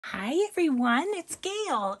Hi everyone, it's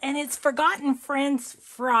Gail and it's Forgotten Friends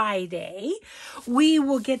Friday. We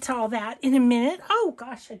will get to all that in a minute. Oh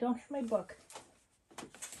gosh, I don't have my book.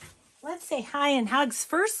 Let's say hi and hugs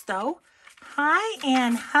first though. Hi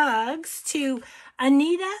and hugs to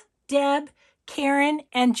Anita, Deb, Karen,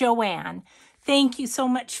 and Joanne. Thank you so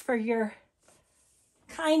much for your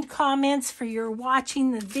kind comments, for your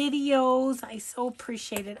watching the videos. I so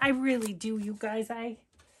appreciate it. I really do, you guys.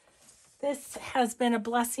 This has been a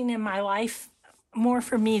blessing in my life, more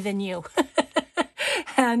for me than you.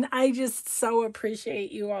 And I just so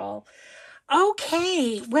appreciate you all.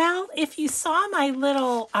 Okay, well, if you saw my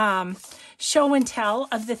little show and tell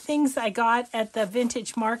of the things I got at the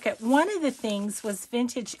vintage market, one of the things was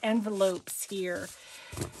vintage envelopes here.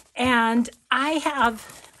 And I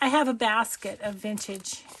have a basket of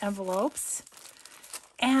vintage envelopes.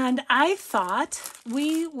 And I thought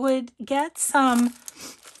we would get some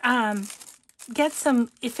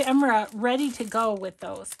ephemera ready to go with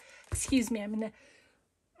those. Excuse me, I'm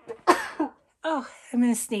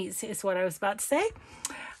gonna sneeze is what I was about to say.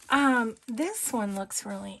 This one looks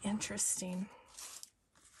really interesting.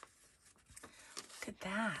 Look at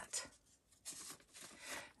that.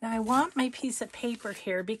 Now I want my piece of paper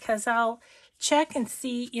here because I'll check and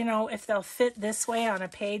see, if they'll fit this way on a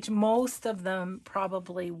page. Most of them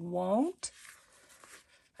probably won't.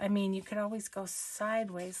 I mean, you could always go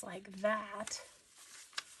sideways like that.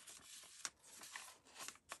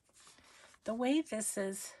 The way this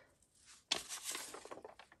is,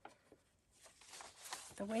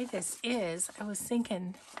 I was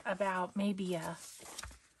thinking about maybe a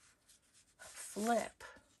flip.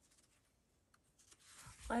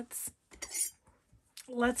 Let's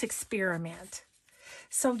experiment.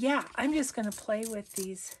 So yeah, I'm just going to play with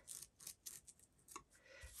these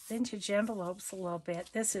vintage envelopes a little bit.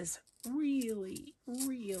 This is really,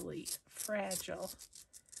 really fragile.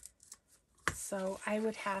 So I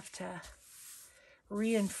would have to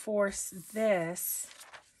reinforce this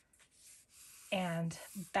and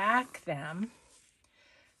back them.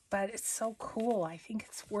 But it's so cool. I think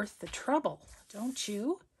it's worth the trouble, don't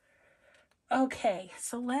you? Okay,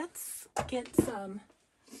 so let's get some,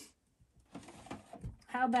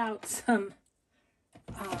 how about some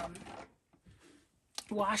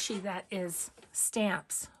washi that is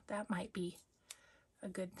stamps. That might be a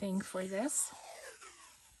good thing for this.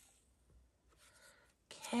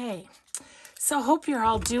 Okay, so hope you're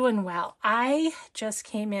all doing well. I just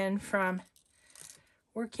came in from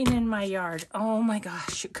working in my yard. Oh my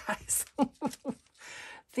gosh, you guys.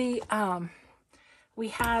 We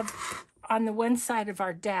have on the one side of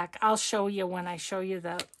our deck, I'll show you when I show you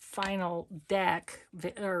the final deck,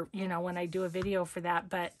 or when I do a video for that,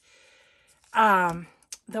 but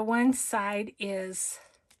the one side is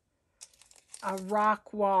a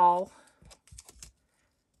rock wall,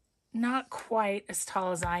 not quite as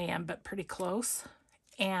tall as I am, but pretty close,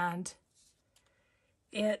 and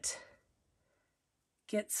it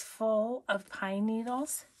gets full of pine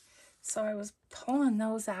needles. So I was pulling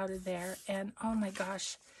those out of there, and oh my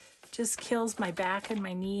gosh, just kills my back and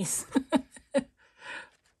my knees.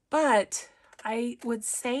 But I would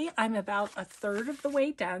say I'm about a third of the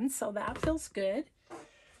way done, so that feels good.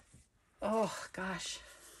 Oh gosh.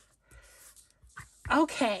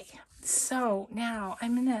 Okay, so now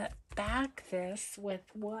I'm gonna back this with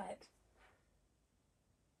what?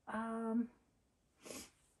 I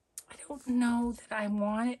don't know that I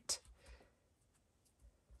want it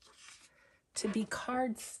to be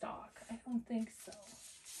cardstock. I don't think so.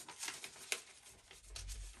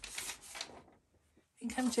 I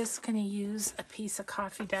think I'm just going to use a piece of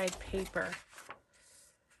coffee dyed paper.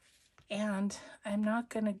 And I'm not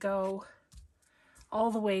going to go all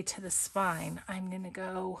the way to the spine. I'm going to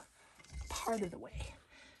go part of the way.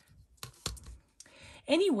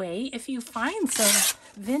 Anyway, if you find some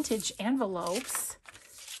vintage envelopes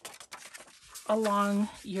along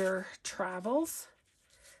your travels,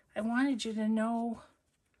 I wanted you to know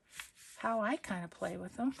how I kind of play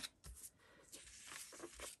with them.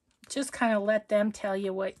 Just kind of let them tell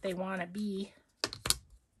you what they want to be.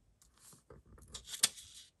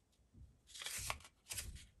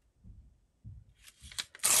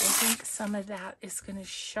 I think some of that is going to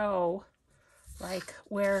show, like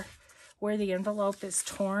where the envelope is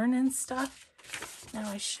torn and stuff. Now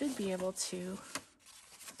I should be able to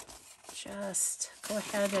just go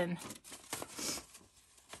ahead and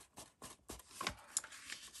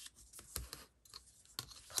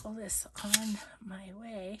pull this on my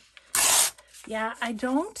way. Yeah, I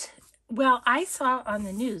saw on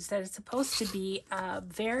the news that it's supposed to be a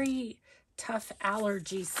very tough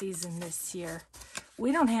allergy season this year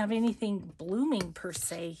We don't have anything blooming per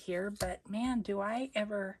se here, but man, do I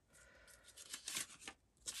ever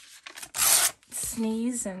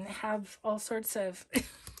sneeze and have all sorts of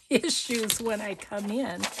issues when I come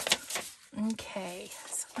in. Okay,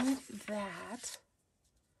 so I'm going to do that.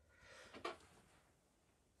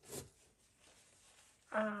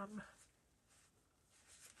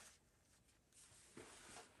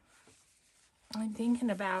 I'm thinking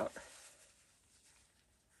about,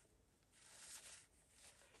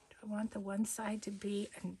 do I want the one side to be,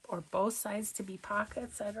 or both sides to be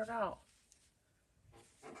pockets? I don't know.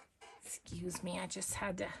 Excuse me, I just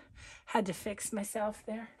had to fix myself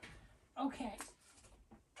there. Okay,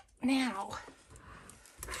 now,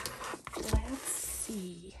 let's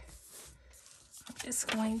see. I'm just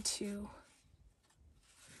going to,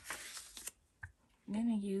 I'm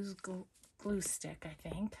going to use glue stick, I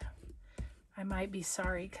think. I might be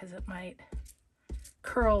sorry because it might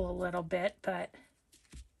curl a little bit, but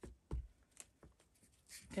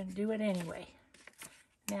I'm going to do it anyway.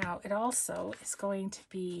 Now, it also is going to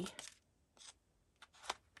be,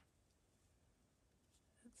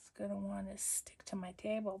 it's going to want to stick to my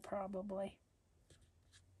table probably.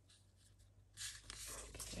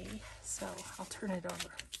 Okay, so I'll turn it over.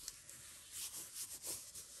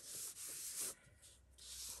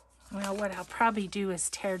 Well, what I'll probably do is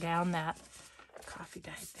tear down that coffee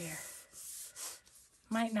dye there.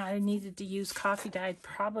 Might not have needed to use coffee dye.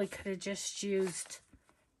 Probably could have just used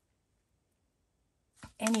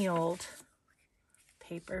any old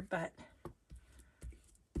paper, but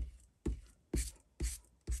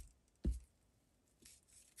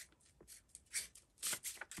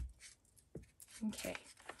okay.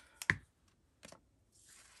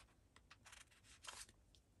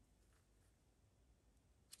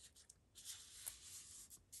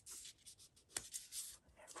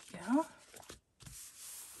 There we go.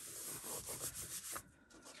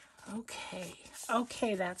 Okay,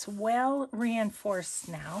 okay, that's well reinforced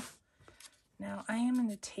now. Now I am going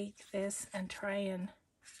to take this and try and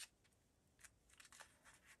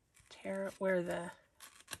tear it where the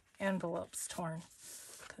envelope's torn,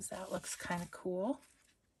 because that looks kind of cool.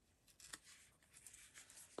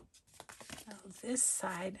 Now this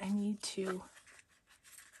side I need to,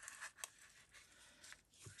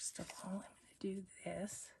 first of all, I'm going to do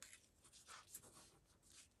this.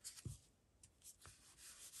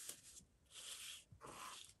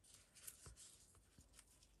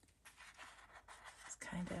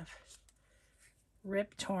 Kind of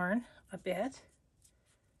rip torn a bit,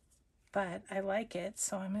 but I like it,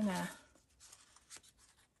 so I'm gonna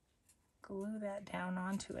glue that down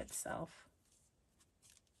onto itself.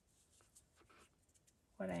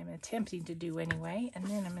 What I'm attempting to do anyway, and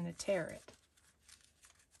then I'm going to tear it.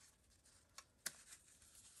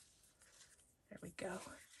 There we go.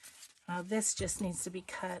 Now this just needs to be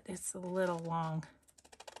cut. It's a little long.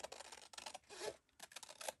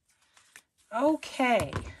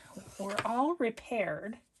 Okay, we're all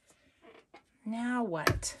repaired. Now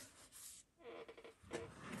what?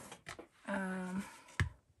 I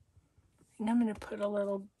think I'm going to put a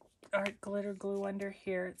little art glitter glue under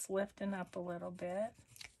here. It's lifting up a little bit.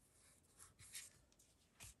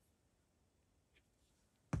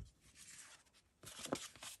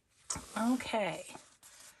 Okay,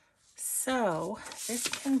 so this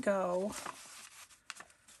can go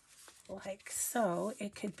like so.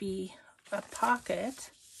 It could be a pocket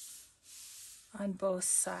on both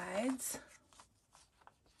sides,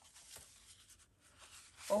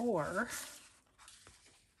 or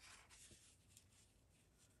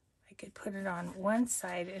I could put it on one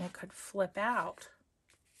side and it could flip out.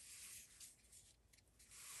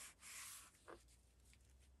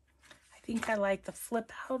 I think I like the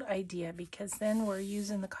flip out idea because then we're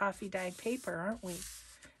using the coffee dyed paper, aren't we?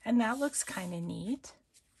 And that looks kind of neat.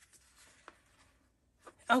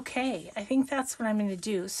 Okay, I think that's what I'm going to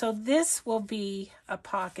do. So this will be a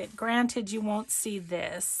pocket. Granted, you won't see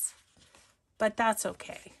this, but that's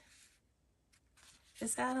okay.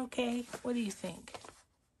 Is that okay? What do you think?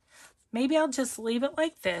 Maybe I'll just leave it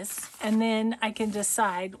like this, and then I can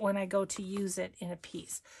decide when I go to use it in a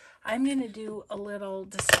piece. I'm going to do a little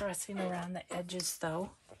distressing around the edges,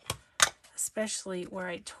 though, especially where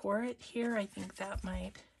I tore it here. I think that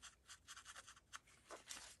might...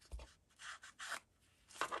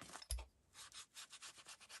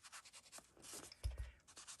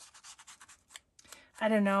 I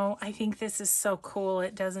don't know. I think this is so cool.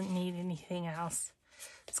 It doesn't need anything else.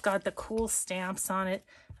 It's got the cool stamps on it.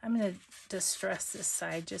 I'm going to distress this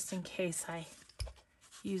side just in case I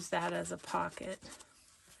use that as a pocket.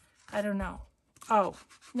 I don't know. Oh,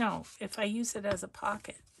 no. If I use it as a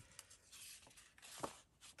pocket.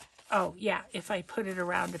 Oh, yeah, if I put it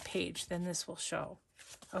around a page, then this will show.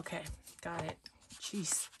 Okay, got it.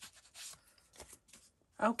 Jeez.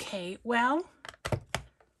 Okay, well,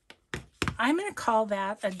 I'm going to call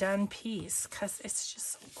that a done piece because it's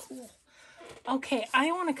just so cool. Okay,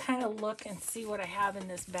 I want to kind of look and see what I have in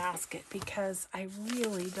this basket because I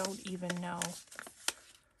really don't even know.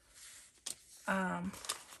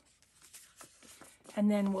 And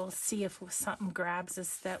then we'll see if something grabs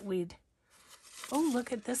us that we'd... Oh,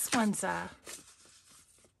 look at this one's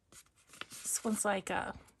like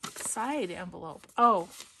a side envelope. Oh,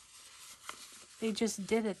 they just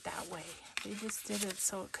did it that way. They just did it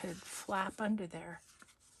so it could flap under there.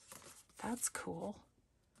 That's cool.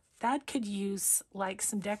 That could use like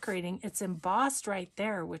some decorating. It's embossed right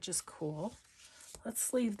there, which is cool.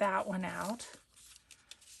 Let's leave that one out.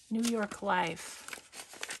 New York Life.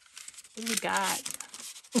 What do we got?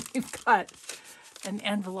 We've got an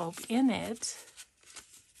envelope in it.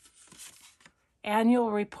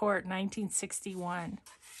 Annual Report, 1961.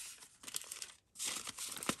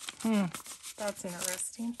 That's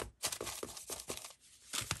interesting.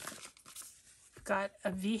 Got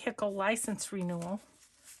a vehicle license renewal.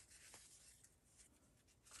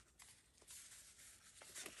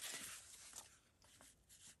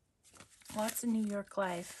 Lots of New York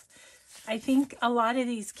Life. I think a lot of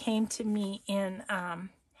these came to me in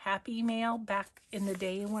Happy Mail back in the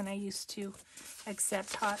day when I used to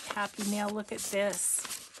accept Happy Mail. Look at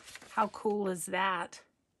this. How cool is that?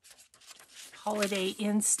 Holiday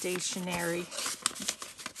Inn stationery.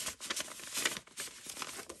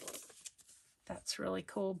 That's really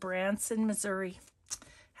cool. Branson, Missouri.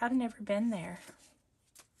 Have never been there.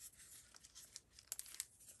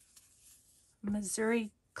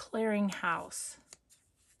 Missouri Clearinghouse.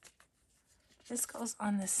 This goes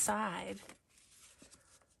on the side.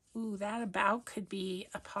 Ooh, that about could be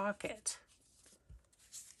a pocket.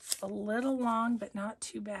 A little long, but not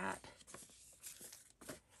too bad.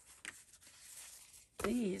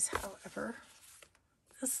 These, however,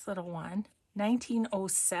 this little one,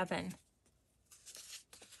 1907.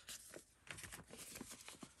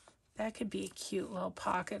 That could be a cute little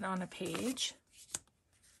pocket on a page.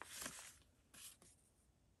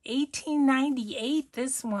 1898,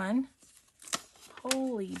 this one.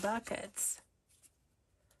 Holy buckets.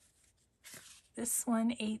 This one,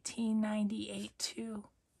 1898 too.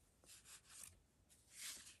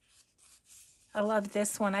 I love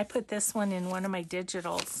this one. I put this one in one of my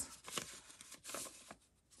digitals.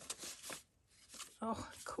 Oh,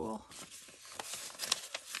 cool.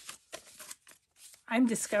 I'm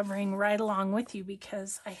discovering right along with you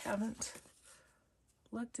because I haven't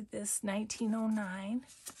looked at this. 1909.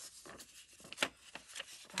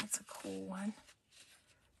 That's a cool one.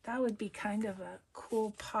 That would be kind of a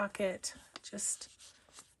cool pocket, just,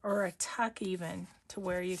 or a tuck even, to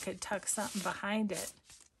where you could tuck something behind it.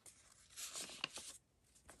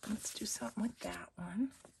 Let's do something with that one.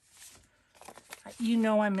 You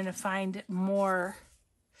know I'm going to find more.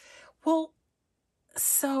 Well,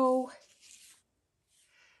 so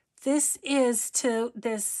this is to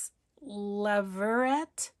this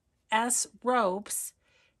Leverett S. Ropes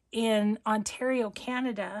in Ontario,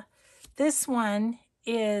 Canada. This one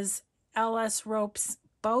is L.S. Ropes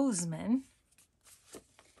Bozeman.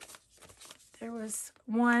 There was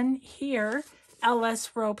one here,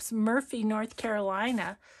 L.S. Ropes Murphy, North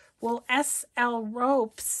Carolina. Well, S.L.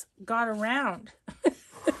 Ropes got around.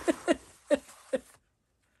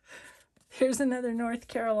 Here's another North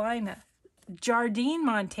Carolina. Jardine,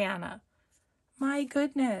 Montana. My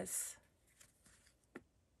goodness.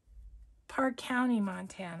 Park County,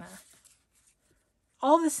 Montana.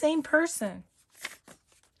 All the same person.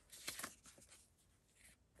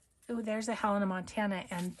 Oh, there's a Helena, Montana,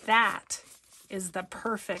 and that is the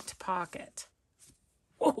perfect pocket.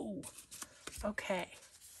 Whoa. Okay.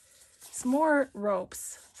 Some more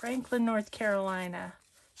ropes. Franklin, North Carolina.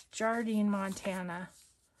 Jardine, Montana.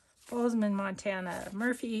 Bozeman, Montana.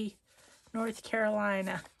 Murphy, North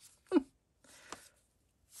Carolina.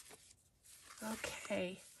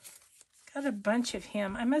 Okay. Got a bunch of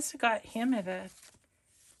him. I must have got him at a...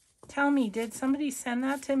 Tell me, did somebody send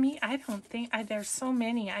that to me? I don't think... there's so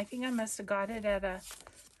many. I think I must have got it at a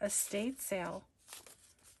estate sale.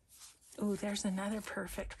 Ooh, there's another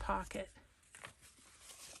perfect pocket.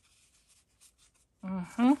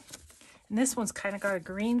 And this one's kind of got a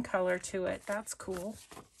green color to it. That's cool.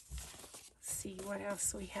 Let's see what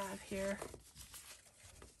else we have here.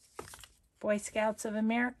 Boy Scouts of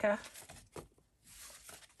America.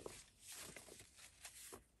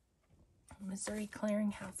 Missouri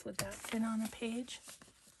Clearinghouse. Would that fit on a page?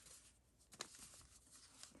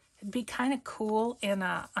 It'd be kind of cool in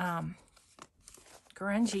a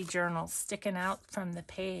grungy journal sticking out from the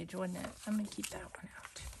page, wouldn't it? I'm going to keep that one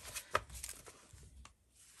out.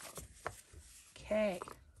 Okay.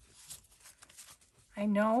 I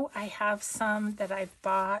know I have some that I've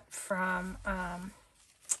bought from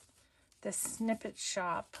the Snippet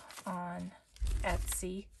Shop on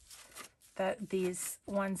Etsy. These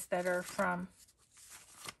ones that are from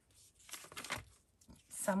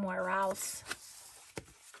somewhere else.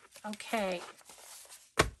 Okay.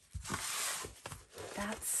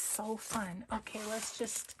 That's so fun. Okay, let's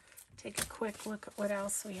just take a quick look at what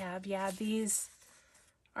else we have. Yeah, these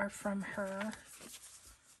are from her.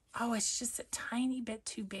 Oh, it's just a tiny bit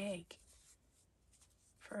too big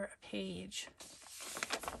for a page.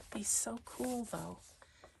 Be so cool though.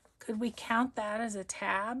 Could we count that as a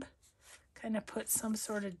tab? Kind of put some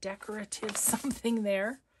sort of decorative something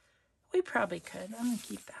there. We probably could. I'm going to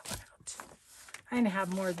keep that one out. I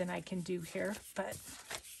have more than I can do here, but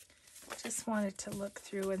just wanted to look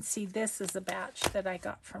through and see. This is a batch that I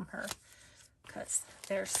got from her because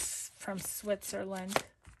they're from Switzerland.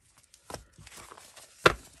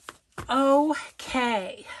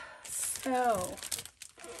 Okay, so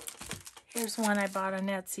here's one I bought on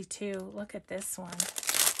Etsy too. Look at this one.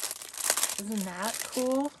 Isn't that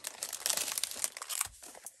cool?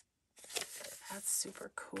 That's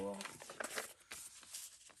super cool.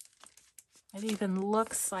 It even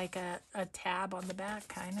looks like a tab on the back,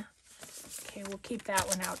 kind of. Okay, we'll keep that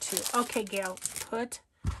one out too. Okay, Gail, put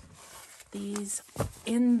these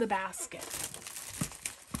in the basket.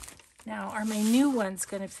 Now, are my new ones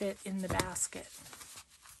going to fit in the basket?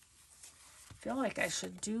 I feel like I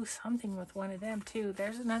should do something with one of them too.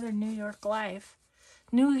 There's another New York Life.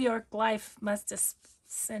 New York Life must have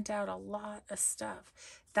sent out a lot of stuff.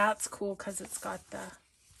 That's cool because it's got the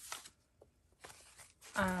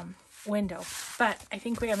window. But I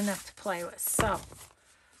think we have enough to play with. So,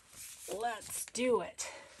 let's do it.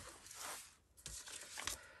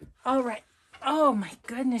 All right. Oh my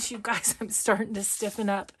goodness, you guys, I'm starting to stiffen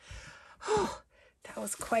up. Oh, that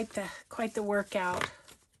was quite the workout.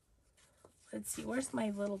 Let's see, where's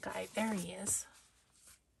my little guy? There he is.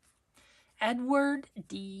 Edward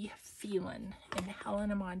D. Phelan in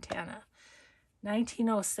Helena, Montana.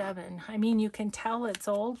 1907. I mean, you can tell it's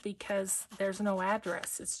old because there's no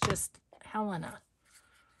address. It's just Helena.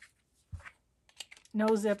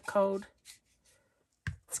 No zip code.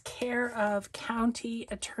 It's care of County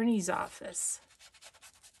Attorney's Office.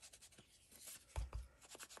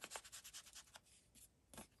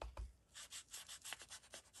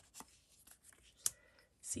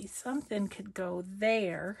 See, something could go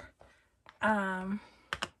there.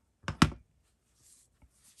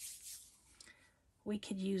 We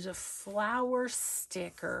could use a flower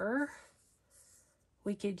sticker.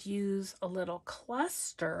 We could use a little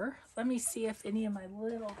cluster. Let me see if any of my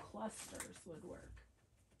little clusters would work.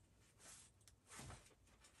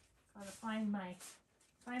 Gotta find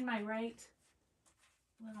my right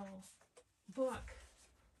little book.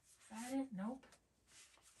 Is that it? Nope.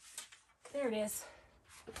 There it is.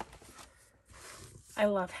 I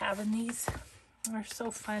love having these. They're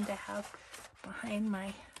so fun to have behind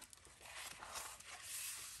my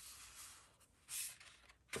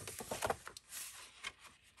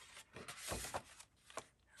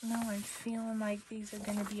no, I'm feeling like these are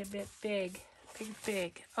going to be a bit big.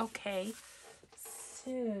 Big. Okay. So,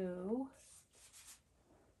 you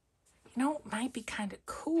know what might be kind of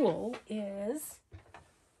cool is,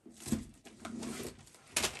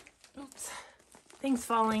 oops, things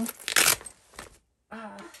falling.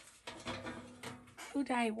 Who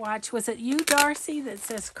did I watch? Was it you, Darcy, that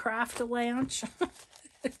says Craft-A-Lanch?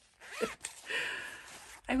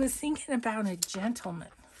 I was thinking about a gentleman,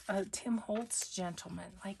 a Tim Holtz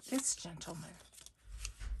gentleman, like this gentleman.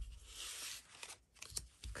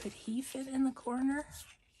 Could he fit in the corner?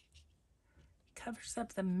 Covers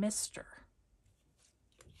up the mister.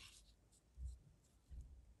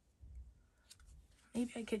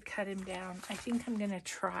 Maybe I could cut him down. I think I'm going to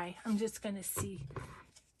try. I'm just going to see.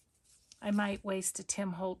 I might waste a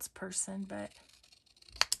Tim Holtz person, but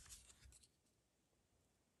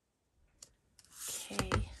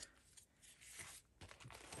okay.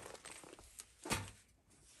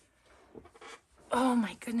 Oh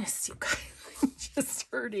my goodness, you guys, I'm just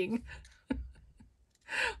hurting.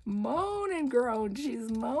 Moan and groan.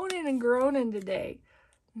 She's moaning and groaning today.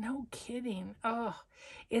 No kidding. Oh,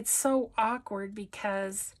 it's so awkward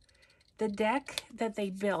because the deck that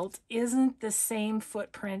they built isn't the same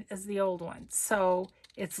footprint as the old one. So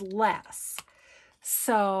it's less.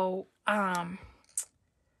 So, and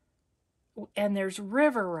there's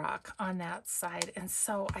river rock on that side. And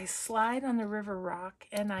so I slide on the river rock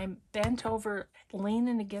and I'm bent over,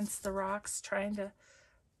 leaning against the rocks, trying to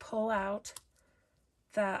pull out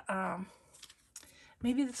the,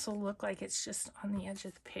 maybe this will look like it's just on the edge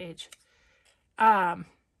of the page. Yeah,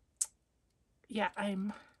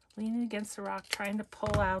 I'm leaning against the rock trying to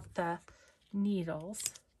pull out the needles.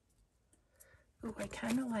 Ooh, I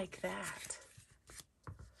kind of like that.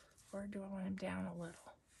 Or do I want him down a little?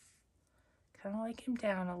 Kind of like him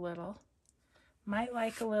down a little. Might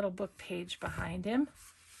like a little book page behind him.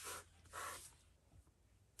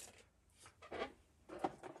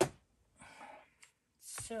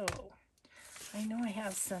 So, I know I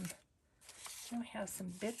have some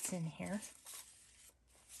bits in here.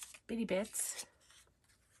 Bitty bits.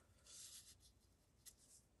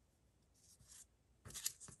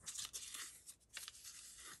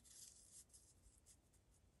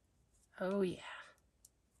 Oh yeah.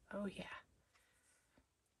 Oh yeah.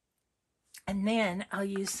 And then I'll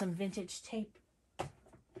use some vintage tape.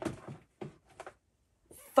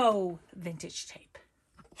 Faux vintage tape.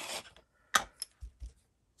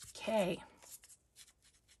 Okay.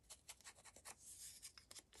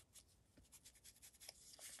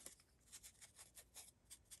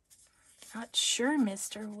 Not sure,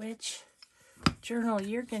 mister, which journal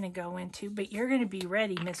you're going to go into, but you're going to be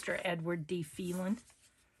ready, Mr. Edward D. Phelan.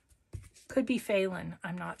 Could be Phelan,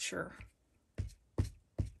 I'm not sure.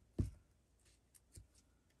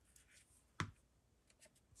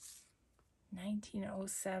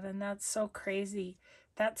 $1907, that's so crazy.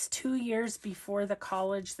 That's 2 years before the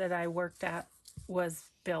college that I worked at was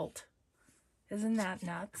built. Isn't that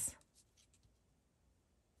nuts?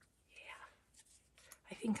 Yeah.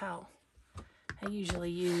 I think I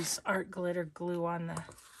usually use art glitter glue on the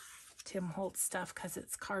Tim Holtz stuff because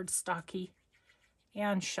it's cardstocky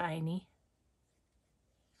and shiny.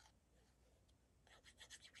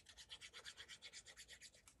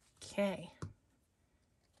 Okay.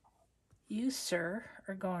 You, sir,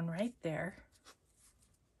 are going right there.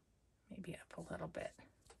 Maybe up a little bit.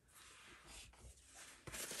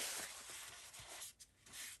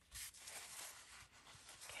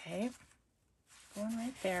 Okay. Going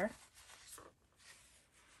right there.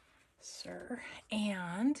 Sir.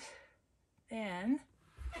 And then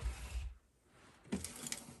I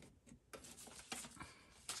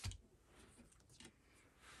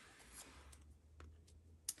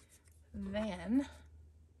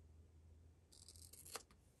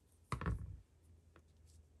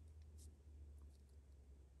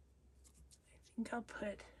think I'll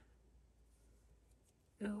put,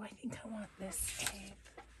 ooh, I think I want this tape.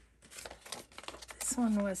 This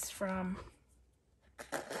one was from,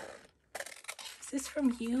 is this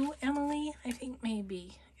from you, Emily? I think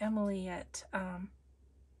maybe. Emily at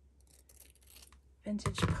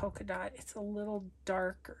Vintage Polka Dot. It's a little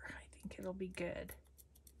darker. I think it'll be good.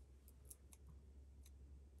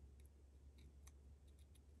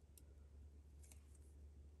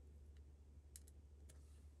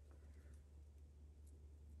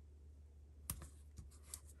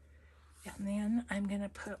 And then I'm going to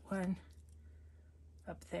put one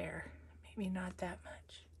up there. Maybe not that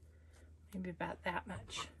much. Maybe about that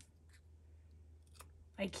much.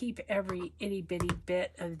 I keep every itty bitty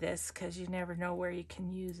bit of this because you never know where you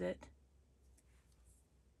can use it.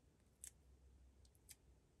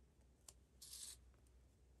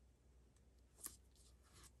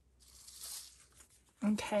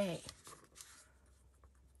 Okay.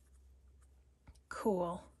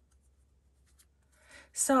 Cool.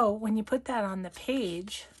 So when you put that on the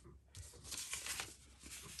page,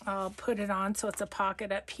 I'll put it on so it's a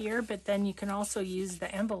pocket up here, but then you can also use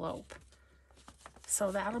the envelope.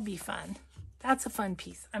 So that'll be fun. That's a fun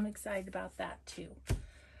piece. I'm excited about that too.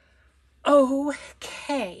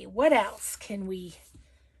 Okay, what else can we,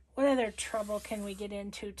 what other trouble can we get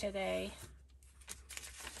into today?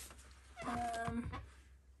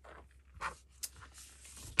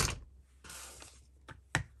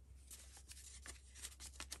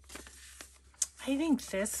 I think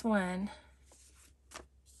this one,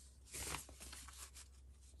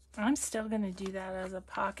 I'm still going to do that as a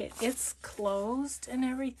pocket. It's closed and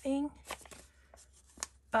everything,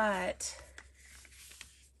 but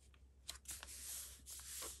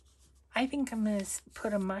I think I'm going to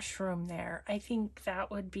put a mushroom there. I think that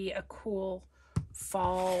would be a cool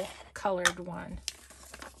fall colored one.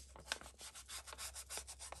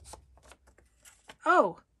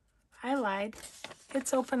 Oh, I lied.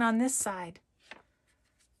 It's open on this side.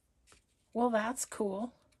 Well, that's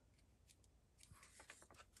cool.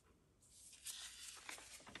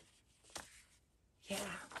 Yeah.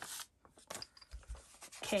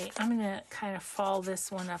 Okay, I'm going to kind of fall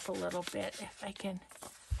this one up a little bit if I can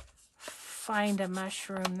find a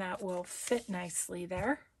mushroom that will fit nicely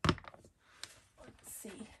there. Let's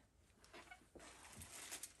see.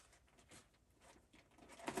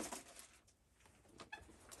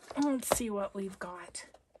 Let's see what we've got.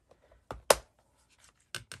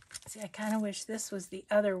 See, I kind of wish this was the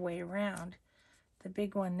other way around. The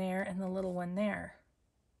big one there and the little one there.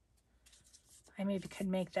 I maybe could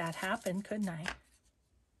make that happen, couldn't I?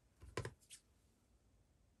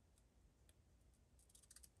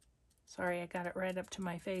 Sorry, I got it right up to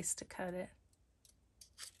my face to cut it.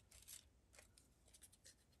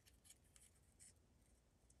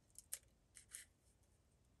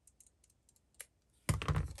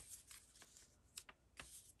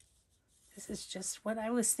 This is just what I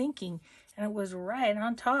was thinking, and it was right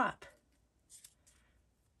on top.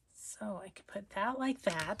 So I could put that like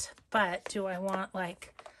that, but do I want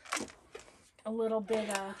like a little bit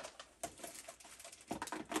of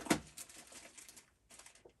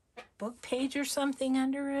book page or something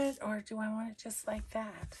under it, or do I want it just like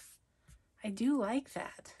that? I do like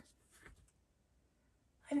that.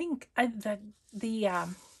 I think the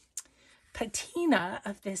patina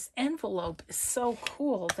of this envelope is so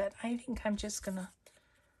cool that I think I'm just gonna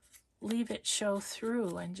leave it show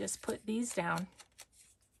through and just put these down.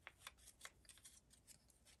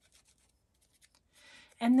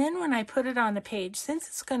 And then when I put it on the page, since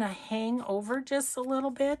it's gonna hang over just a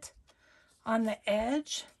little bit on the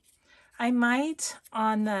edge, I might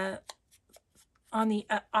on the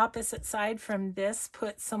opposite side from this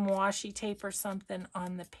put some washi tape or something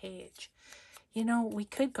on the page. You know, we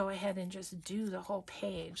could go ahead and just do the whole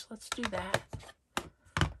page. Let's do that.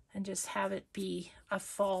 And just have it be a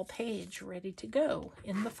fall page ready to go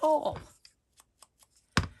in the fall.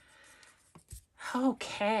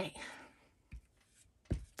 Okay.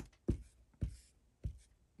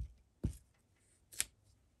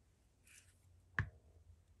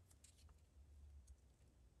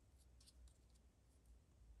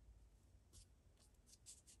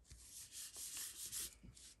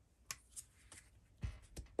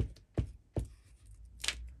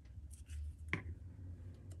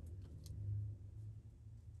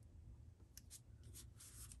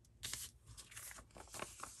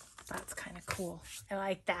 That's kind of cool. I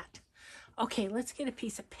like that. Okay, let's get a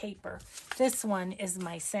piece of paper. This one is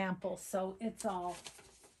my sample, so it's all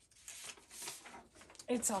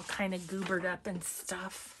kind of goobered up and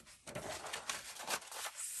stuff.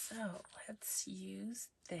 So let's use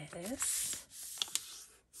this.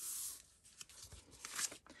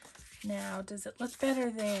 Now, does it look better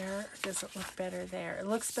there, or does it look better there? It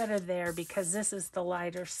looks better there because this is the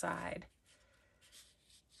lighter side.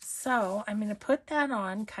 So I'm going to put that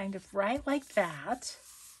on kind of right like that.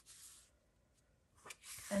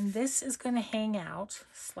 And this is going to hang out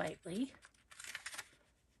slightly.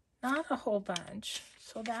 Not a whole bunch.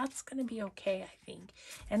 So that's going to be okay, I think.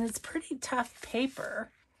 And it's pretty tough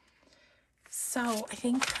paper. So I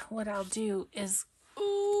think what I'll do is,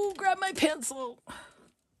 grab my pencil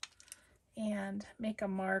and make a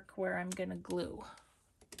mark where I'm going to glue.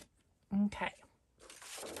 Okay.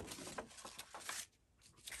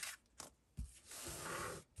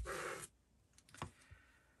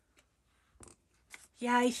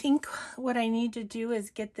 Yeah, I think what I need to do is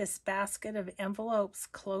get this basket of envelopes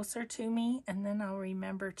closer to me, and then I'll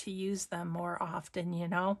remember to use them more often, you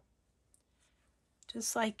know?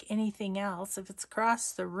 Just like anything else, if it's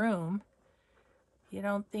across the room, you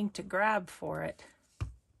don't think to grab for it.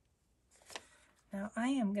 Now I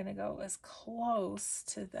am going to go as close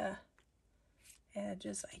to the edge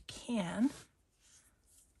as I can.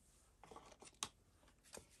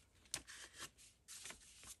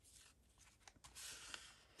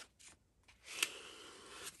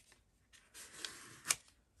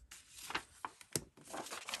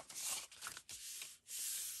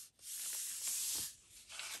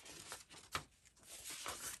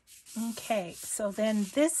 Okay, so then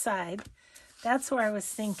this side, that's where I was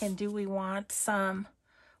thinking, do we want some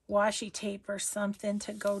washi tape or something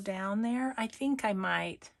to go down there? I think I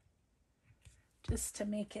might, just to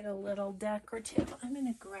make it a little decorative. I'm going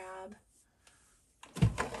to grab,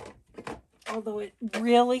 although it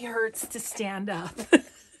really hurts to stand up.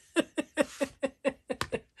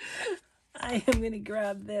 I am going to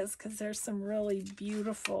grab this because there's some really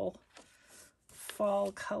beautiful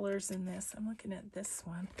fall colors in this. I'm looking at this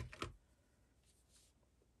one.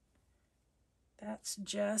 That's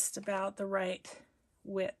just about the right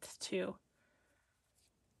width too.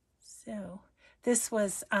 So this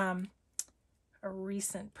was a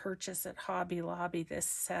recent purchase at Hobby Lobby, this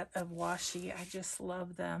set of washi. I just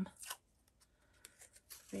love them.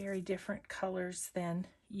 Very different colors than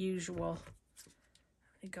usual.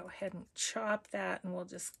 I'm going to go ahead and chop that, and we'll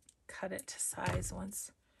just cut it to size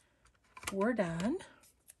once we're done.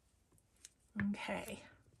 Okay.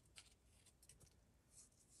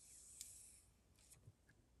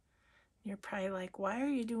 You're probably like, why are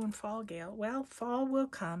you doing fall, Gail? Well, fall will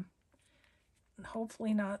come. And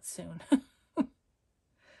hopefully not soon.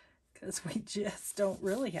 Because we just don't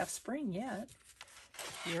really have spring yet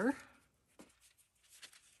here.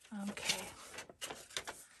 Okay.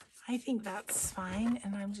 I think that's fine.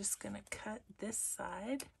 And I'm just going to cut this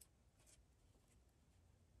side.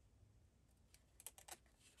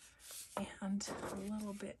 And a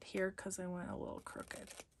little bit here because I went a little crooked.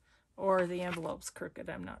 Or the envelope's crooked.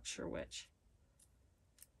 I'm not sure which.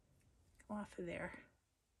 Come off of there.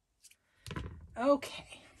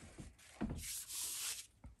 Okay.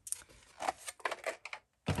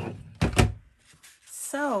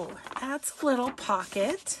 So that's a little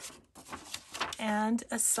pocket and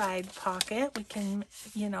a side pocket. We can,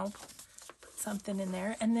 you know, put something in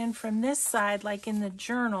there. And then from this side, like in the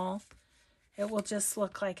journal, it will just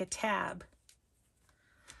look like a tab.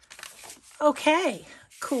 Okay,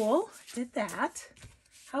 cool. Did that.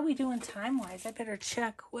 How are we doing time-wise? I better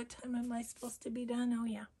check. What time am I supposed to be done? Oh,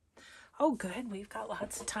 yeah. Oh, good. We've got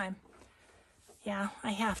lots of time. Yeah,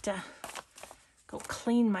 I have to go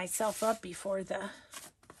clean myself up before the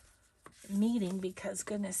meeting because,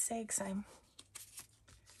 goodness sakes, I'm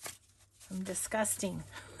disgusting.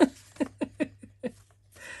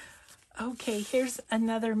 Okay, here's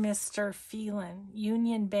another Mr. Phelan,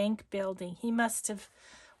 Union Bank Building. He must have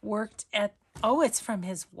worked at, oh, it's from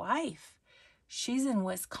his wife. She's in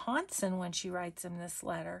Wisconsin when she writes him this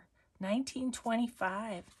letter.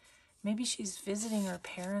 1925. Maybe she's visiting her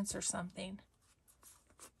parents or something.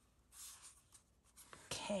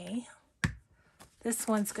 Okay. This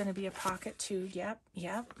one's going to be a pocket too. Yep,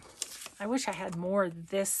 yep. I wish I had more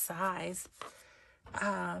this size.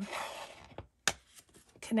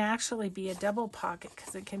 Can actually be a double pocket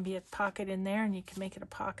because it can be a pocket in there and you can make it a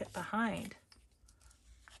pocket behind.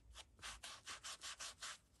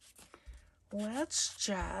 Let's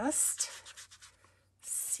just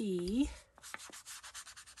see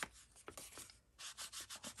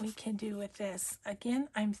what we can do with this. Again,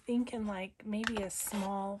 I'm thinking like maybe a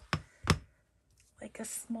small, like a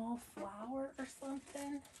small flower or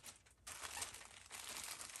something.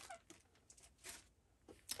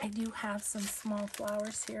 I do have some small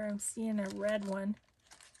flowers here. I'm seeing a red one.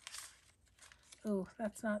 Ooh,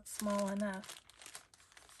 that's not small enough.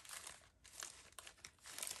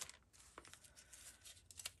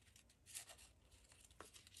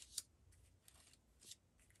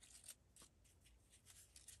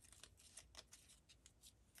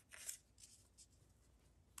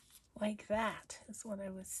 Like that is what I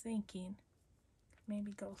was thinking.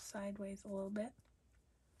 Maybe go sideways a little bit.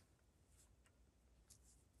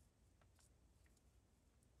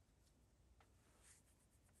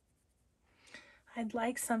 I'd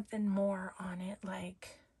like something more on it,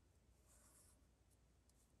 like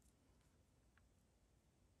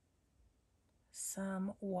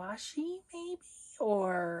some washi maybe,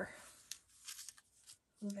 or,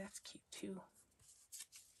 ooh, that's cute too.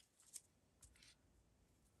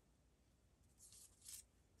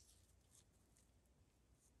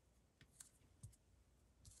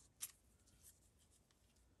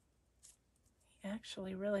 I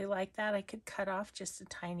actually really like that. I could cut off just a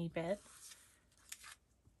tiny bit.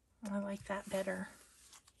 I like that better.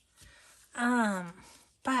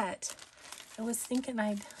 But I was thinking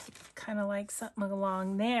I'd kind of like something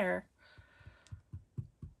along there.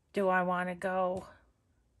 Do I want to go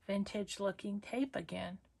vintage looking tape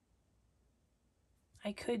again?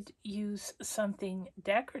 I could use something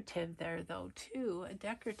decorative there though too, a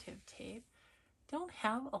decorative tape. Don't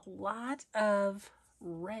have a lot of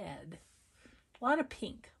red, a lot of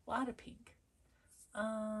pink,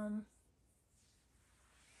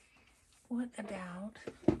 What about,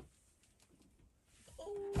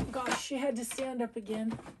 oh gosh, she had to stand up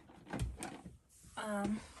again. I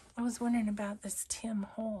was wondering about this Tim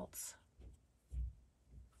Holtz.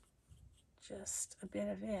 Just a bit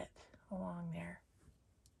of it along there.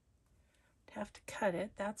 Have to cut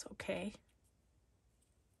it, that's okay.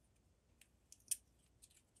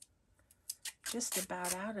 Just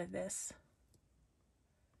about out of this.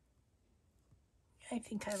 I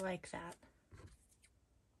think I like that.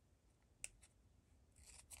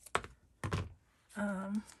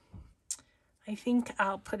 I think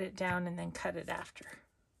I'll put it down and then cut it after.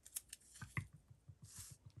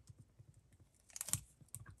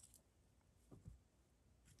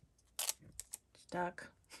 Stuck.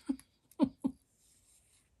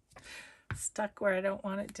 Stuck where I don't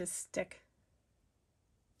want it to stick.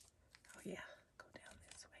 Oh yeah, go down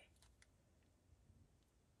this way.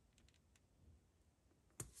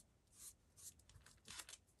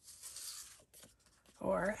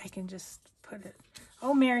 Or I can just put it,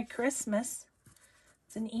 oh, Merry Christmas.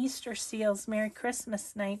 It's an Easter Seals Merry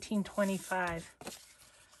Christmas 1925.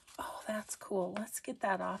 Oh, that's cool. Let's get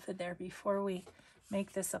that off of there before we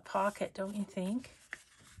make this a pocket, don't you think?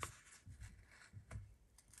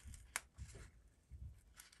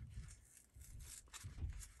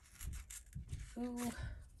 Ooh.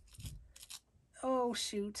 Oh,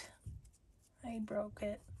 shoot. I broke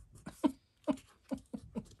it.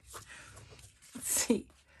 Let's see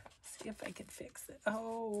if I can fix it.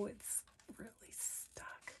 Oh, it's really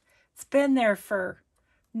stuck. It's been there for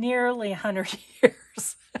nearly 100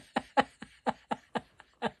 years.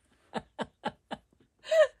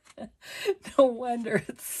 No wonder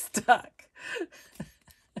it's stuck.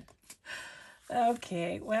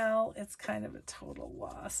 Okay, well, it's kind of a total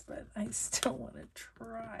loss, but I still want to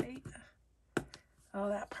try. Oh,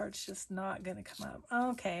 that part's just not going to come up.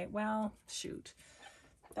 Okay, well, shoot.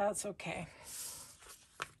 That's okay.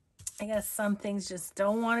 I guess some things just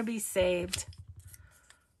don't want to be saved.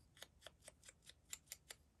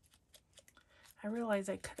 I realize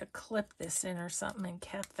I could have clipped this in or something and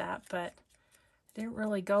kept that, but it didn't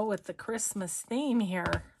really go with the Christmas theme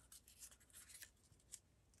here.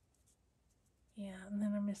 Yeah, and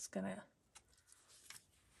then I'm just going to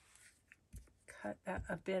cut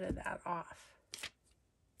a bit of that off.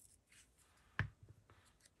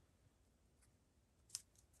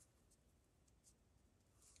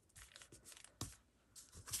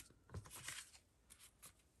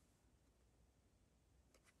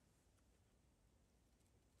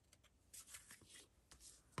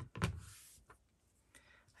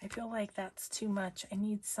 I feel like that's too much. I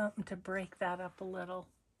need something to break that up a little.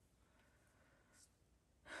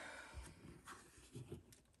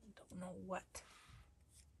 Don't know what.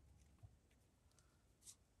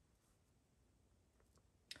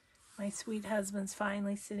 My sweet husband's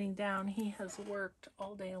finally sitting down. He has worked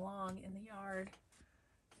all day long in the yard.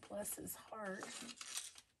 Bless his heart.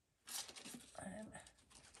 I'm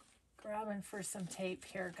grabbing for some tape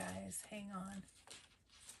here, guys. Hang on.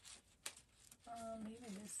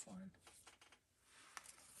 Maybe this one.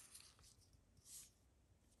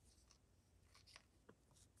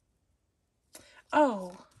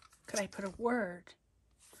 Oh, could I put a word?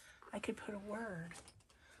 I could put a word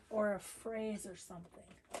or a phrase or something.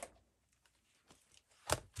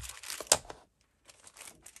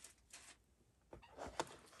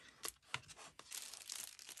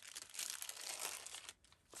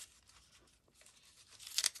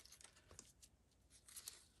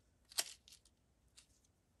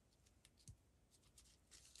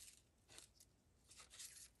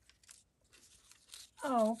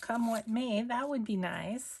 Oh, come what may, that would be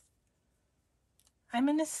nice. I'm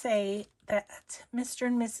going to say that Mr.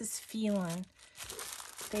 and Mrs. Phelan,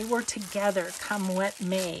 they were together come what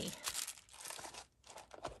may.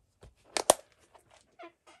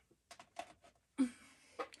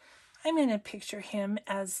 I'm going to picture him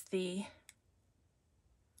as the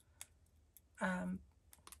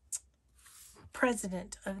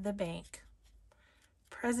president of the bank,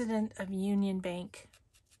 president of Union Bank.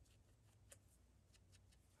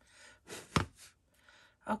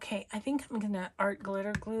 Okay, I think I'm going to art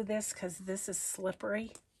glitter glue this because this is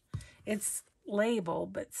slippery. It's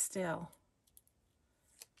labeled, but still.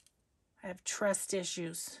 I have trust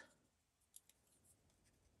issues.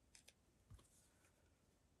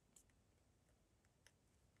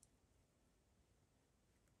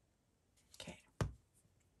 Okay.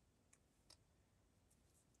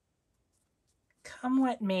 Come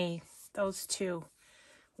what may, those two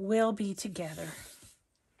will be together.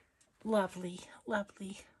 Lovely,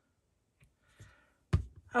 lovely.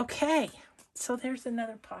 Okay, so there's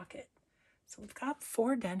another pocket. So we've got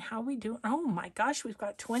 4 done. How are we doing? Oh my gosh, we've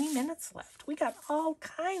got 20 minutes left. We got all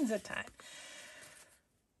kinds of time.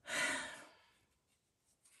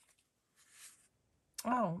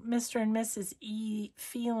 Oh, Mr. and Mrs. E.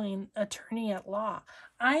 Phelan, attorney at law.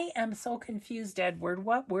 I am so confused, Edward.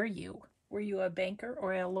 What were you? Were you a banker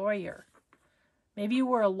or a lawyer? Maybe you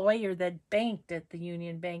were a lawyer that banked at the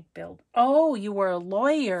Union Bank building. Oh, you were a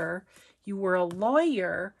lawyer. You were a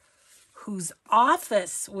lawyer whose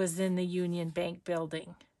office was in the Union Bank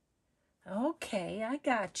building. Okay, I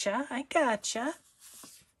gotcha. I gotcha.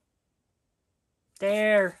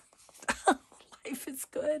 There. Life is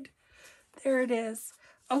good. There it is.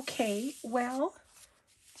 Okay, well,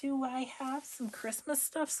 do I have some Christmas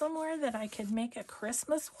stuff somewhere that I could make a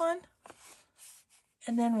Christmas one?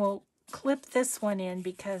 And then we'll clip this one in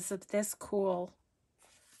because of this cool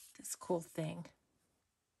thing.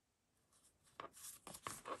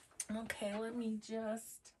 Okay, let me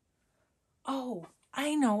just... Oh,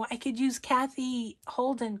 I know. I could use Kathy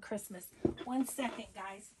Holden Christmas. 1 second,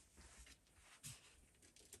 guys.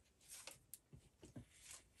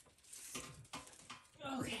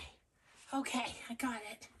 Okay. Okay, I got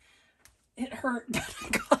it. It hurt, but I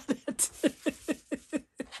got it.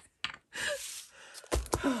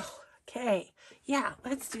 Okay. Yeah,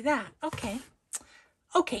 let's do that. Okay.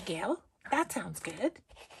 Okay, Gail. That sounds good.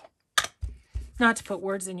 Not to put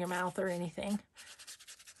words in your mouth or anything.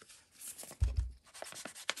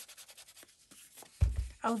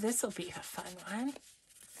 Oh, this will be a fun one.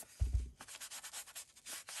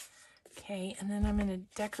 Okay, and then I'm going to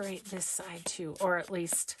decorate this side too, or at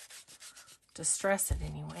least distress it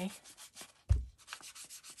anyway.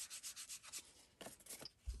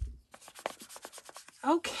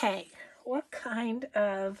 Okay, what kind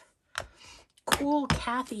of cool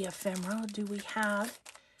Kathy ephemera do we have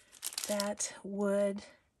that would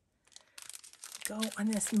go on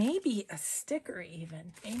this? Maybe a sticker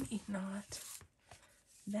even. Maybe not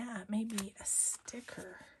that. Maybe a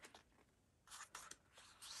sticker.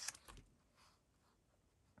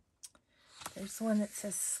 There's one that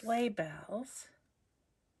says sleigh bells.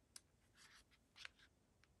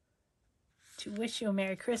 To wish you a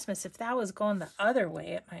Merry Christmas. If that was going the other way,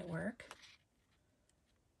 it might work.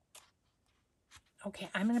 Okay,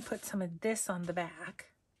 I'm going to put some of this on the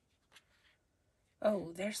back.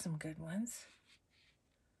 Oh, there's some good ones.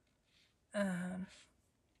 You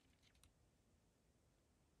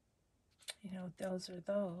know, those are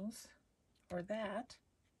those, or that.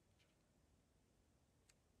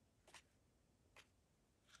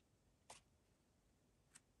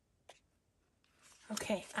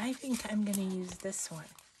 Okay, I think I'm going to use this one.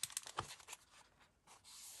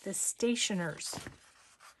 The Stationers.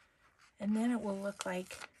 And then it will look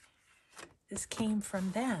like this came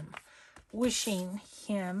from them, wishing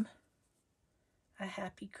him a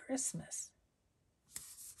happy Christmas.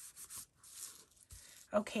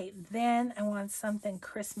 Okay, then I want something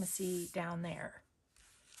Christmassy down there.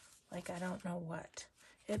 Like I don't know what.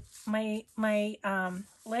 My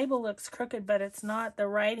label looks crooked, but it's not. The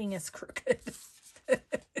writing is crooked.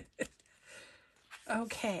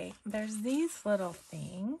 Okay, there's these little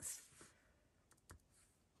things.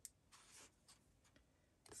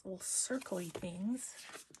 These little circly things.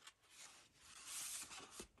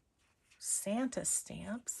 Santa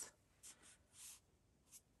stamps.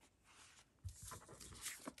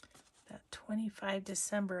 That 25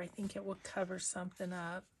 December, I think it will cover something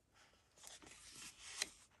up.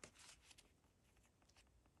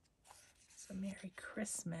 So Merry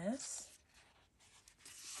Christmas.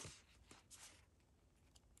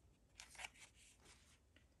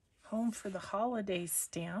 Home for the Holidays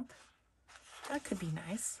stamp. That could be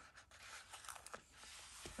nice.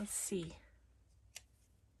 Let's see.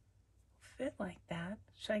 Fit like that.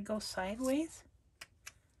 Should I go sideways?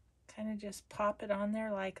 Kind of just pop it on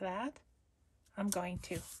there like that. I'm going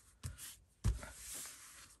to.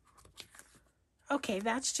 Okay,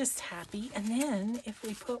 that's just happy. And then if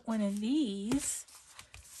we put one of these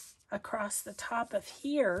across the top of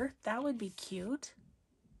here, that would be cute.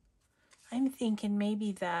 I'm thinking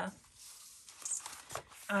maybe the,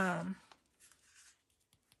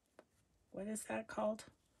 what is that called?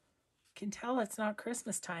 You can tell it's not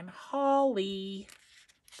Christmas time. Holly.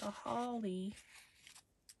 The holly.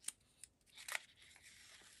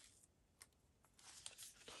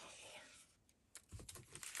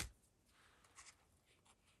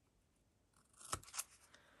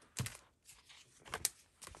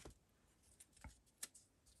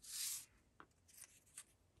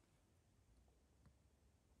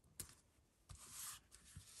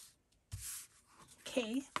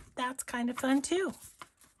 Okay, that's kind of fun too.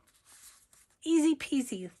 Easy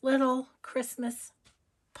peasy little Christmas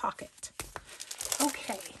pocket.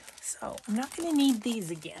 Okay, so I'm not going to need these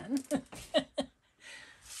again.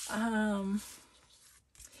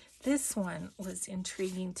 This one was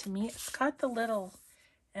intriguing to me. It's got the little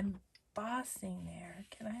embossing there.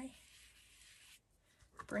 Can I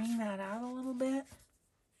bring that out a little bit?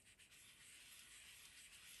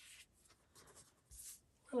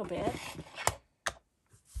 A little bit.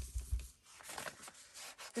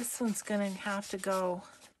 This one's going to have to go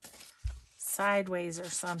sideways or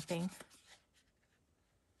something.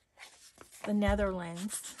 The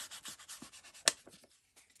Netherlands.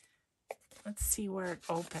 Let's see where it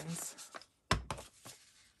opens.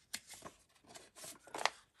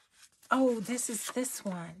 Oh, this is this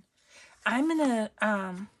one. I'm gonna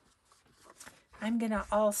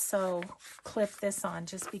also clip this on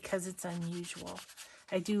just because it's unusual.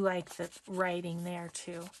 I do like the writing there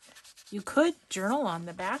too. You could journal on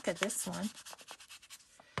the back of this one.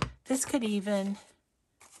 This could even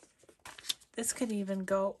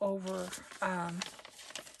go over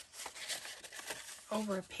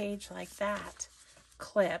over a page like that,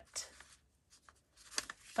 clipped.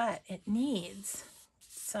 But it needs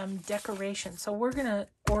some decoration. So we're going to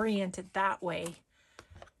orient it that way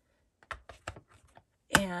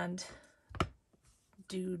and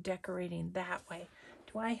do decorating that way.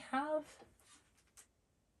 Do I have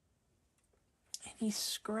any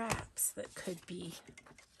scraps that could be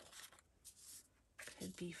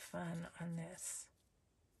fun on this?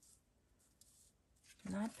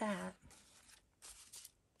 Not that.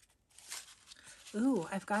 Ooh,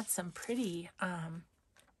 I've got some pretty,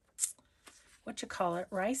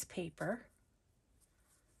 rice paper.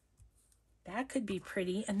 That could be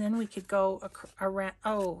pretty. And then we could go around,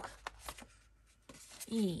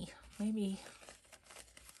 maybe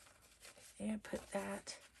I put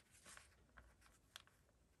that.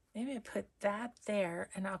 Maybe I put that there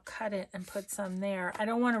and I'll cut it and put some there. I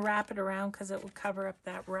don't want to wrap it around because it will cover up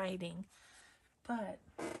that writing. But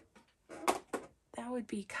that would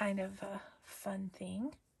be kind of a fun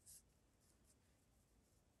thing.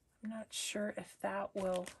 I'm not sure if that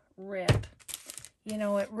will rip. You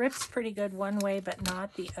know, it rips pretty good one way, but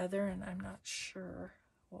not the other. And I'm not sure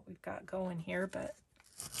what we've got going here, but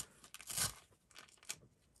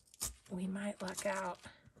we might luck out.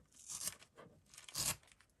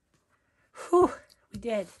 Whew, we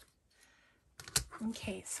did.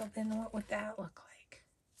 Okay, so then what would that look like?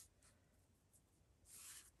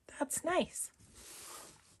 That's nice.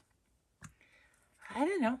 I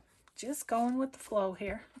don't know. Just going with the flow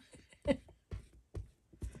here.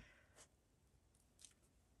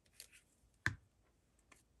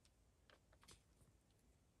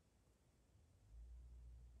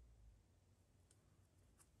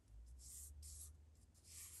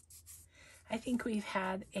 I think we've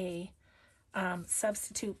had a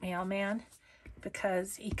substitute mailman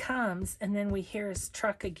because he comes and then we hear his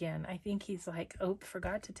truck again. I think he's like, oh,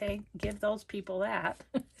 forgot to give those people that.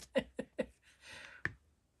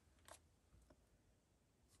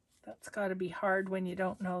 That's got to be hard when you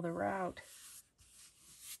don't know the route.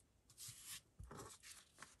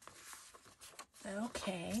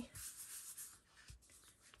 Okay.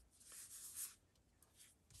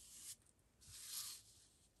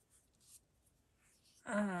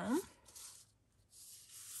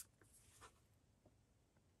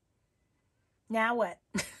 Now what?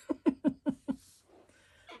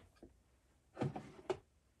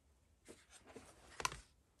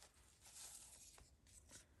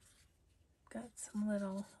 Got some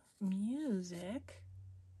little music.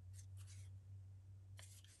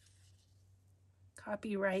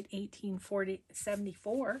 Copyright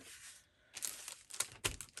 1874.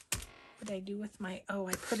 What did I do with my,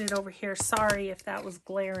 I put it over here. Sorry if that was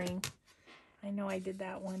glaring. I know I did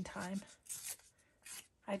that one time.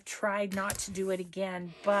 I've tried not to do it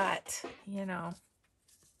again, but, you know,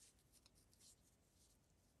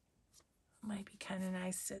 might be kind of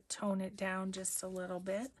nice to tone it down just a little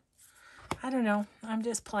bit. I don't know. I'm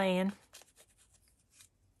just playing.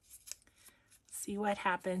 See what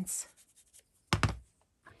happens.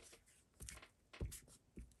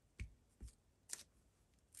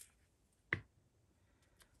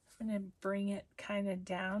 I'm going to bring it kind of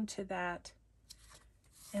down to that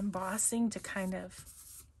embossing to kind of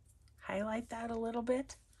highlight that a little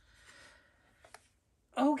bit.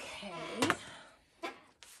 Okay.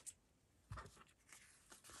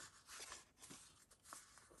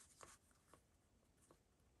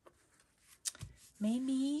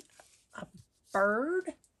 Maybe a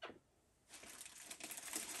bird.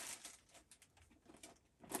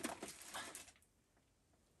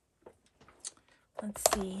 Let's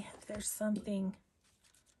see if there's something.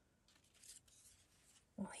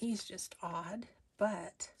 Well, he's just odd,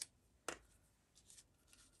 but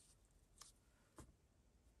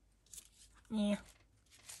yeah.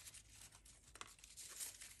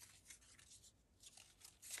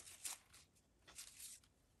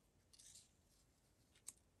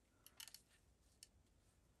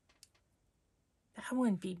 That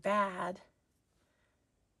wouldn't be bad,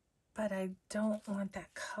 but I don't want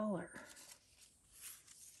that color.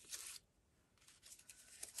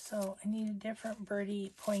 So I need a different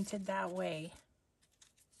birdie pointed that way.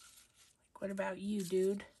 Like, what about you,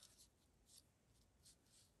 dude?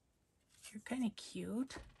 You're kind of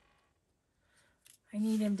cute. I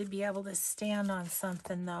need him to be able to stand on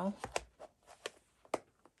something, though.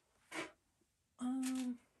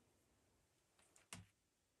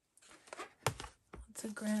 Let's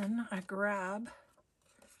again, I grab.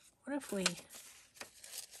 What if we...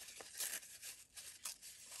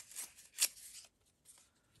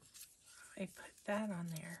 I put that on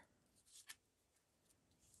there.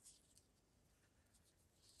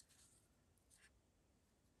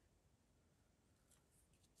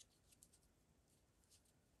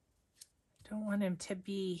 Don't want him to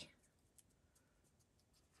be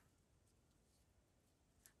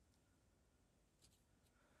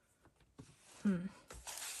I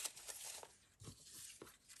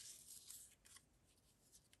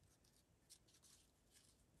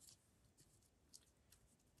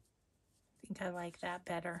think I like that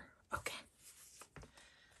better. Okay.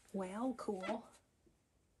 Well, cool.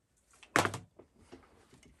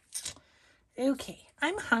 Okay,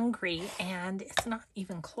 I'm hungry and it's not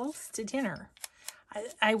even close to dinner.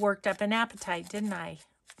 I worked up an appetite, didn't I?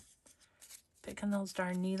 Picking those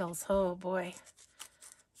darn needles. Oh boy.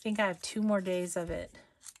 I think I have 2 more days of it.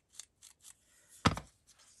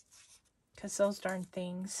 Because those darn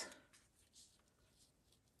things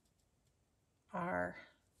are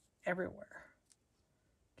everywhere.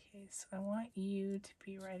 Okay, so I want you to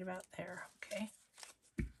be right about there, okay?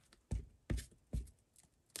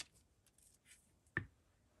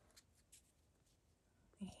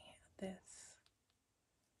 We had this.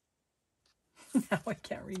 Now I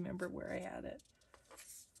can't remember where I had it.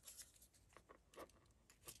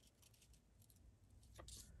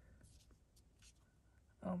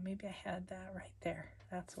 Oh, maybe I had that right there.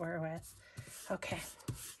 That's where it was. Okay.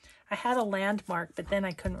 I had a landmark, but then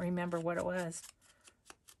I couldn't remember what it was.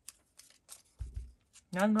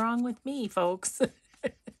 Nothing wrong with me, folks.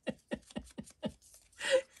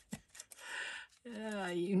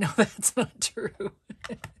 You know that's not true.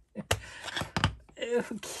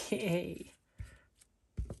 Okay.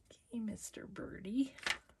 Okay, Mr. Birdie.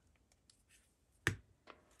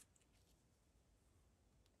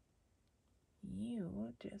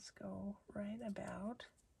 You just go right about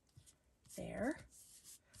there.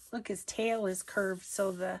 Look, his tail is curved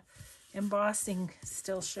so the embossing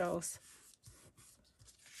still shows.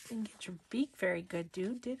 Didn't get your beak very good,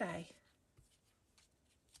 dude, did I?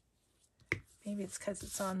 Maybe it's because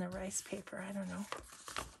it's on the rice paper. I don't know.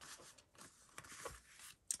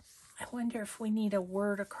 I wonder if we need a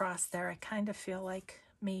word across there. I kind of feel like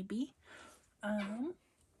maybe. I'm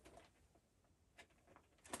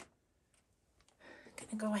going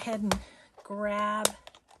to go ahead and grab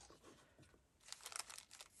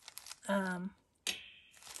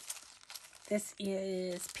this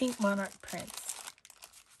is Pink Monarch Prince.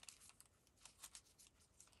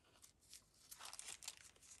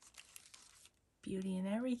 Beauty and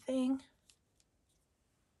Everything.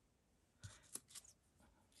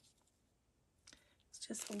 It's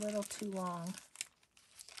just a little too long.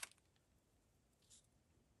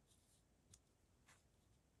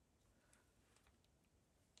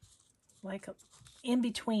 Like a, in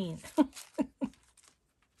between.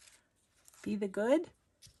 Be the good.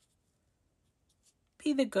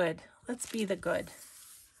 Be the good. Let's be the good.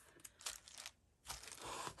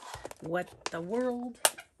 What the world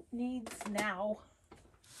needs now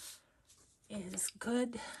is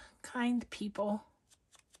good, kind people.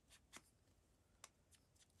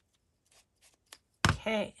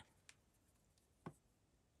 Okay.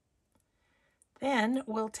 Then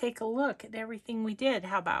we'll take a look at everything we did.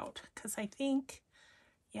 How about? Because I think,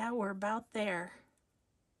 yeah, we're about there.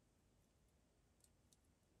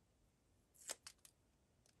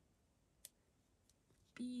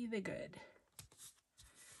 Be the good.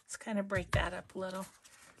 Let's kind of break that up a little.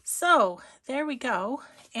 So there we go.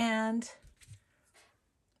 And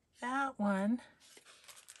that one,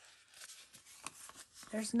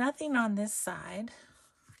 there's nothing on this side.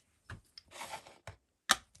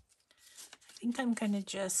 I think I'm going to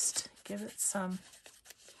just give it some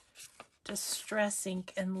distress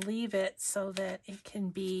ink and leave it so that it can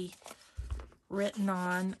be written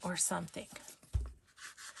on or something.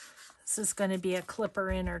 This is going to be a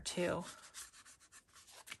clipper in or two.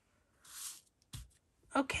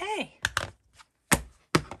 Okay.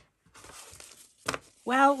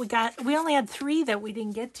 Well, we only had 3 that we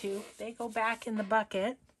didn't get to. They go back in the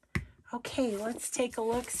bucket. Okay, let's take a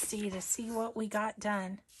look-see to see what we got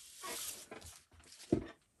done.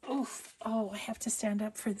 Oof. Oh, I have to stand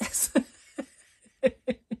up for this.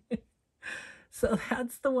 So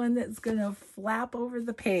that's the one that's going to flap over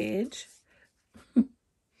the page.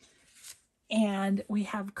 And we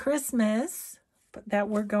have Christmas that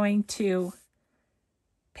we're going to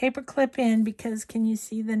paper clip in because can you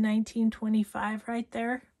see the 1925 right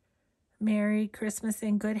there? Merry Christmas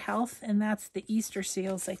and good health. And that's the Easter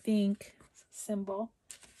seals, I think, symbol.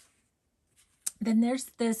 Then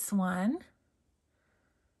there's this one.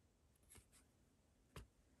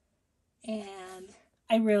 And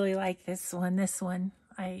I really like this one. This one,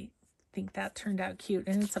 I think that turned out cute.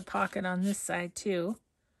 And it's a pocket on this side too.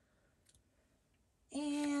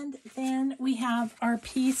 And then we have our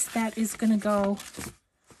piece that is going to go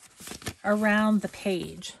around the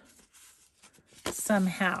page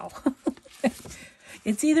somehow.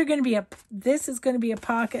 It's either going to be this is going to be a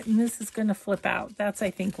pocket and this is going to flip out. That's,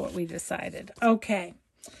 I think, what we decided. Okay.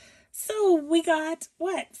 So we got,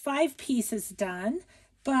 what, 5 pieces done,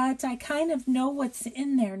 but I kind of know what's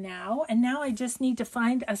in there now. And now I just need to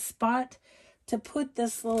find a spot to put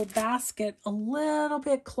this little basket a little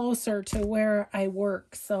bit closer to where I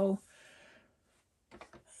work. So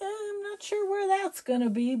I'm not sure where that's going to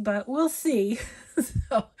be, but we'll see.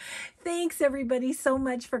 So thanks everybody so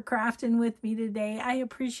much for crafting with me today. I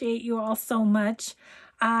appreciate you all so much.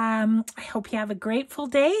 I hope you have a grateful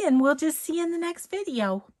day, and we'll just see you in the next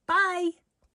video. Bye.